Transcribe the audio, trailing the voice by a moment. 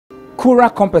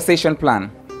Kura compensation plan.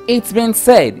 It's been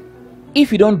said,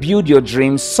 if you don't build your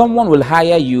dreams, someone will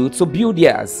hire you to build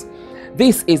theirs.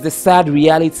 This is the sad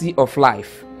reality of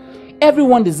life.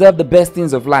 Everyone deserves the best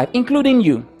things of life, including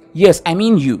you. Yes, I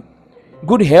mean you.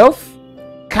 Good health,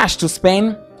 cash to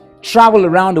spend, travel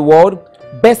around the world,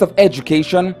 best of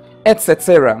education,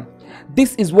 etc.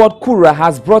 This is what Kura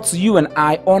has brought to you and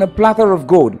I on a platter of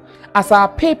gold, as our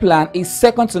pay plan is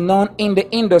second to none in the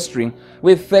industry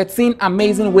with 13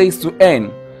 amazing ways to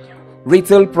earn.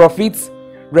 Retail profits,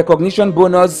 recognition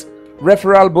bonus,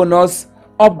 referral bonus,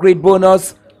 upgrade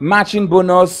bonus, matching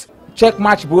bonus, check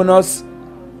match bonus,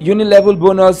 uni-level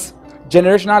bonus,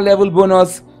 generational level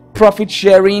bonus, profit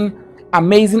sharing,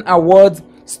 amazing awards,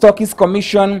 stockist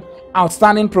commission,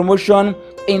 outstanding promotion,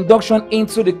 induction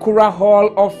into the Kura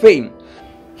Hall of Fame.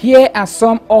 Here are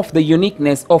some of the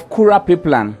uniqueness of Kura pay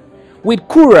plan. With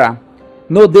Kura,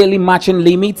 no daily matching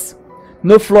limits,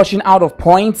 no flushing out of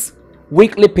points,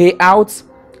 weekly payouts,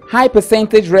 high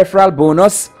percentage referral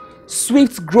bonus,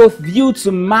 swift growth due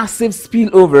to massive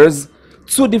spillovers,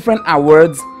 2 different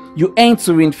awards, you earn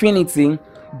to infinity,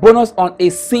 bonus on a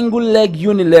single leg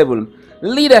uni level.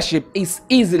 Leadership is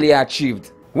easily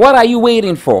achieved. What are you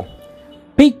waiting for?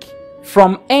 Pick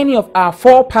from any of our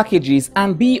 4 packages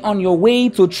and be on your way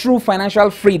to true financial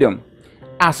freedom.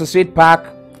 Associate Pack,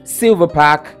 Silver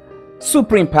Pack,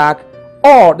 Supreme Pack,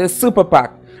 or the Super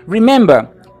Pack. Remember,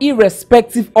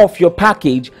 irrespective of your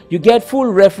package, you get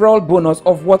full referral bonus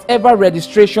of whatever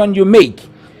registration you make.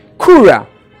 Kura,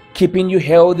 keeping you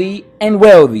healthy and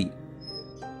wealthy.